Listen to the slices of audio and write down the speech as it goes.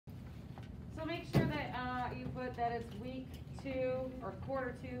So make sure that you put that it's week 2 or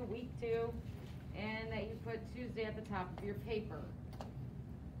quarter 2, week 2, and that you put Tuesday at the top of your paper.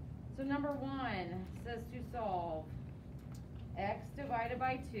 So number 1 says to solve x divided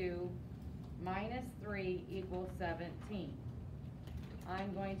by 2 minus 3 equals 17.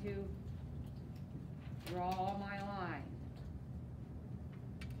 I'm going to draw my line.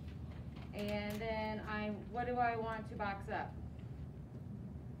 And then what do I want to box up?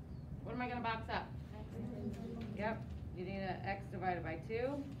 What am I going to box up? Yep, you need an x divided by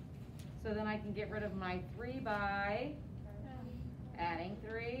 2. So then I can get rid of my 3 by adding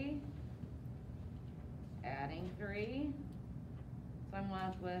 3, adding 3. So I'm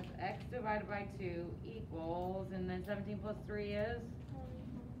left with x divided by 2 equals, and then 17 plus 3 is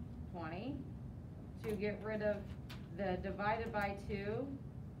 20. To get rid of the divided by 2,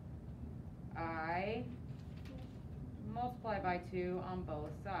 I multiply by 2 on both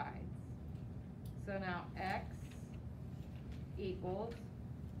sides. So now x equals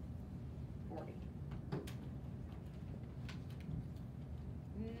 40.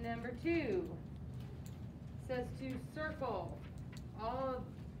 Number 2 says to circle all of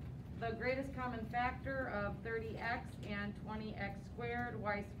the greatest common factor of 30x and 20x squared,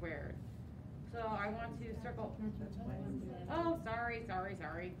 y squared. So I want to circle, oh, sorry,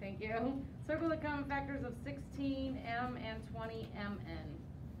 thank you. Circle the common factors of 16m and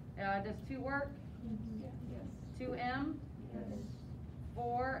 20mn. Does 2 work? Yes. 2m? Yes.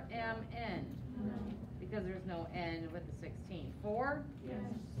 4mn? No. Because there's no n with the 16. 4? Yes.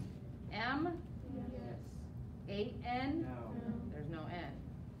 M? Yes. 8n? No. There's no n.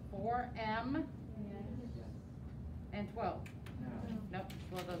 4m? Yes. And 12? No. Nope,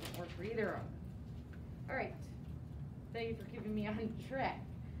 12 doesn't work for either of them. All right, thank you for keeping me on track.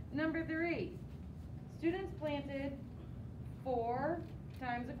 Number 3, students planted 4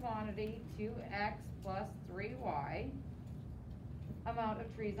 times the quantity 2x plus 3y amount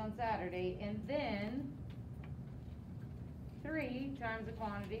of trees on Saturday, and then 3 times the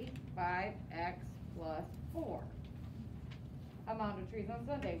quantity 5x plus 4 amount of trees on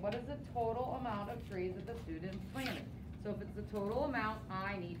Sunday. What is the total amount of trees that the students planted? So if it's the total amount,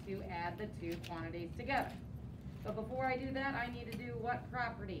 I need to add the 2 quantities together. But before I do that, I need to do what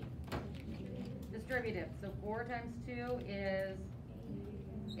property? Distributive. So 4 times 2 is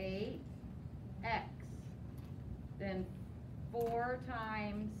 8x. Then 4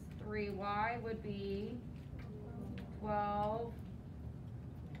 times 3y would be 12y.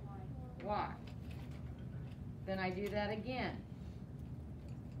 Then I do that again.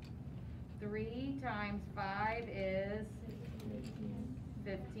 3 times 5 is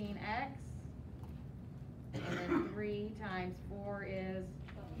 15x. And then 3 times 4 is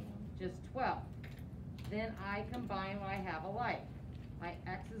just 12. Then I combine what I have alike. My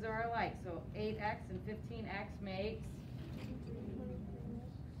x's are alike, so 8x and 15x makes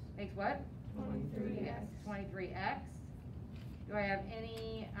what? 23x. 23x. Do I have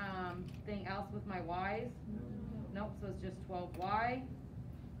any thing else with my y's? No. Nope, so it's just 12y.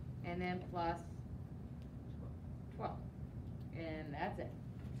 And then plus 12. And that's it.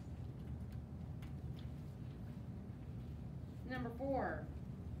 Number 4.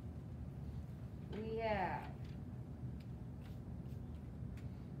 We have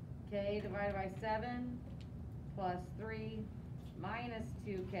k divided by 7 plus 3 minus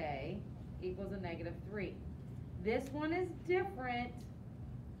 2k equals a negative 3. This one is different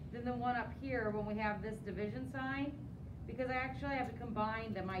than the one up here when we have this division sign, because I actually have to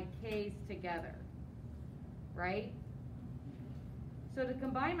combine my k's together, right? So to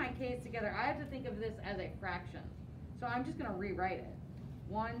combine my k's together, I have to think of this as a fraction. So I'm just going to rewrite it.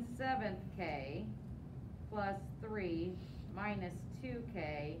 1/7 k plus 3 minus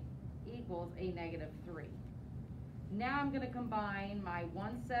 2k equals a negative 3. Now I'm going to combine my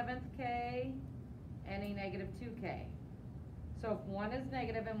 1/7 k and a negative 2k. So if one is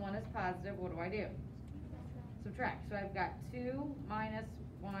negative and one is positive, what do I do? Subtract. So I've got 2 minus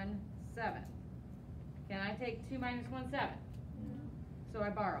 1/7. Can I take 2 minus 1/7? No. So I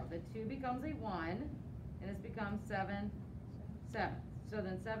borrow. The 2 becomes a 1, and this becomes 7/7. So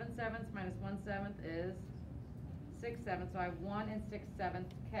then 7/7 minus 1/7 is 6/7. So I have 1 and 6/7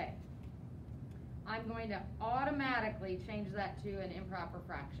 k. I'm going to automatically change that to an improper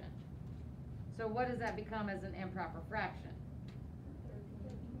fraction. So what does that become as an improper fraction?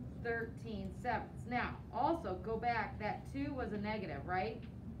 13/7. Now, also go back, that 2 was a negative, right?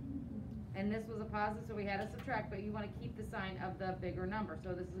 And this was a positive, so we had to subtract, but you want to keep the sign of the bigger number,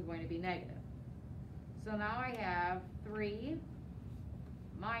 so this is going to be negative. So now I have 3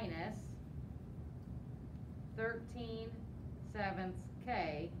 minus 13/7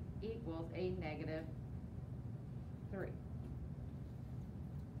 k equals a negative 3.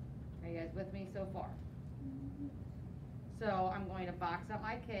 Are you guys with me so far? So I'm going to box up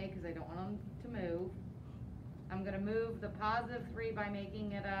my k because I don't want them to move. I'm going to move the positive 3 by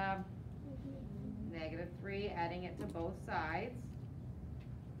making it a negative 3, adding it to both sides.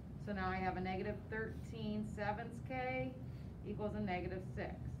 So now I have a negative 13/7 k equals a negative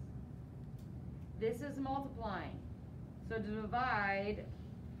 6. This is multiplying. So to divide,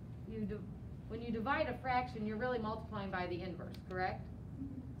 when you divide a fraction, you're really multiplying by the inverse, correct?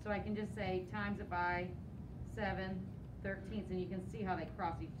 So I can just say times it by 7/13, and you can see how they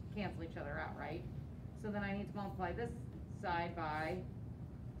cancel each other out, right? So then I need to multiply this side by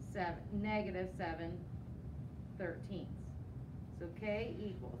negative 7/13. So k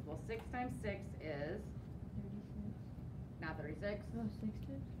equals, well, 6 times 6 is, not 36. Oh,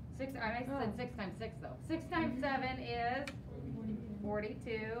 60? I said 6 times 6 though. 6 times 7 is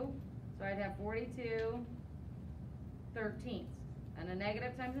 42. So I'd have 42/13. And a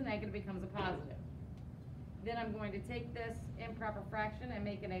negative times a negative becomes a positive. Then I'm going to take this improper fraction and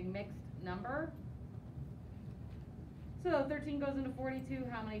make it a mixed number. So 13 goes into 42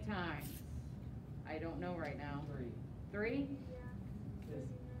 how many times? I don't know right now. 3?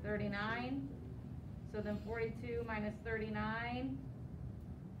 39. So then 42 minus 39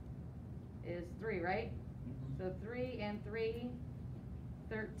 is 3, right? So 3 and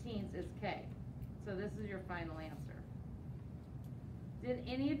 3/13 is k. So this is your final answer. Did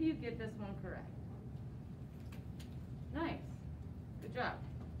any of you get this one correct? Nice. Good job.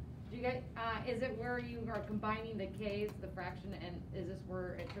 Did you get, is it where you are combining the k's, the fraction, and is this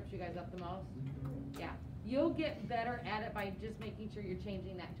where it trips you guys up the most? Yeah. You'll get better at it by just making sure you're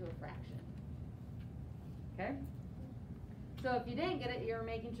changing that to a fraction. Okay? So if you didn't get it, you're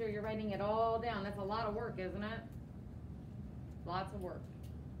making sure you're writing it all down. That's a lot of work, isn't it? Lots of work.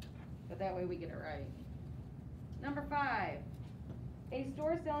 But that way we get it right. Number 5. A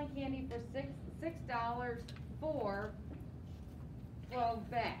store selling candy for $6 for 12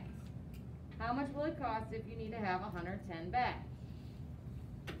 bags. How much will it cost if you need to have 110 bags?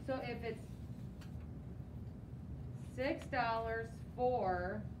 So if it's $6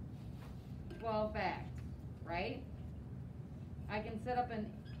 for 12 bags, right? I can set up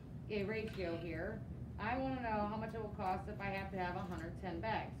a ratio here. I want to know how much it will cost if I have to have 110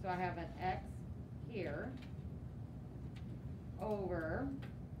 bags. So I have an X here over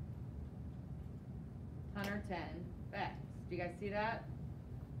 110 bags. Do you guys see that?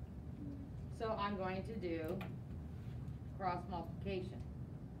 So I'm going to do cross multiplication.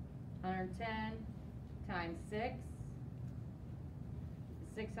 110 times 6,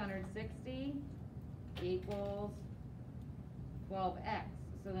 660 equals 12x.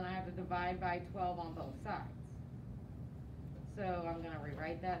 So then I have to divide by 12 on both sides. So I'm going to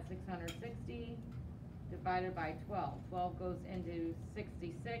rewrite that 660 divided by 12. 12 goes into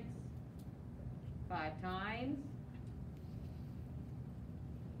 66 5 times.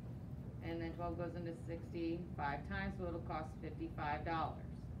 And then 12 goes into 65 times, so it'll cost $55.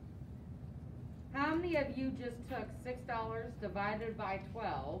 How many of you just took $6 divided by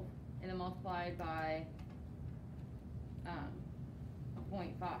 12 and then multiplied by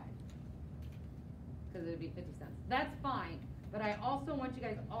 0.5? Because it would be 50 cents. That's fine, but I also want you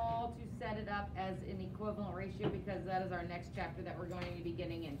guys all to set it up as an equivalent ratio because that is our next chapter that we're going to be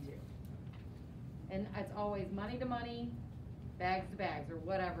getting into. And it's always money to money, bags to bags, or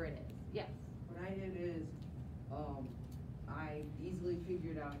whatever it is. Yes? What I did is, I easily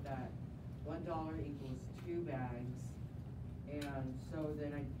figured out that $1 equals 2 bags, and so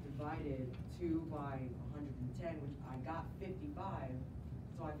then I divided 2 by 110, which I got 55,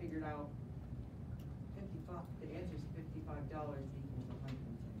 so I figured out 55, the answer is $55 equals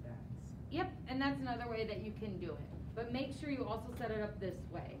 110 bags. Yep, and that's another way that you can do it. But make sure you also set it up this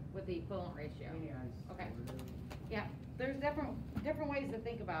way with the equivalent ratio. Yeah, Okay. Yeah, there's different ways to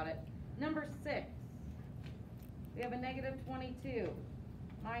think about it. Number 6, we have a negative 22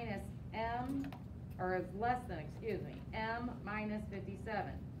 minus m, or is less than, excuse me, m minus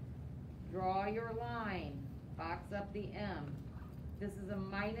 57. Draw your line, box up the m. This is a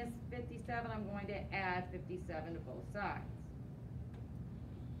minus 57, I'm going to add 57 to both sides.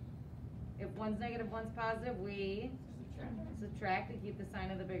 If one's negative, one's positive, we subtract and keep the sign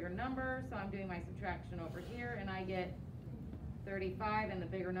of the bigger number. So I'm doing my subtraction over here, and I get 35, and the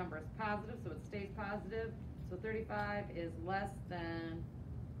bigger number is positive, so it stays positive. So 35 is less than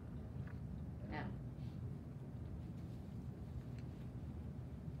m.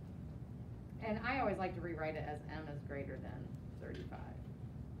 And I always like to rewrite it as m is greater than 35.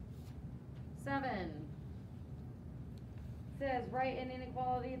 7. says, write an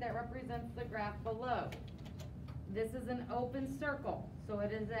inequality that represents the graph below. This is an open circle, so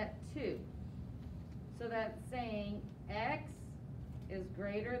it is at 2. So that's saying x is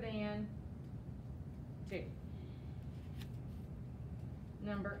greater than 2.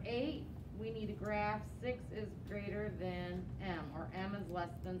 Number 8, we need a graph 6 is greater than m, or m is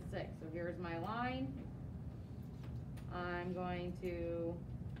less than 6. So here's my line. I'm going to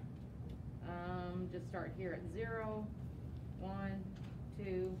just start here at 0, 1,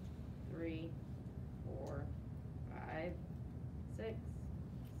 2, 3, 4, 5, 6,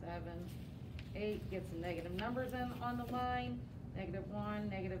 7, 8. Get some negative numbers in on the line. Negative 1,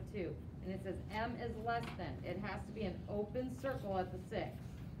 negative 2. And it says m is less than. It has to be an open circle at the 6.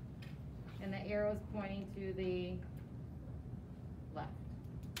 And the arrow is pointing to the left.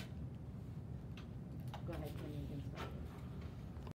 Go ahead, Kim, you can start.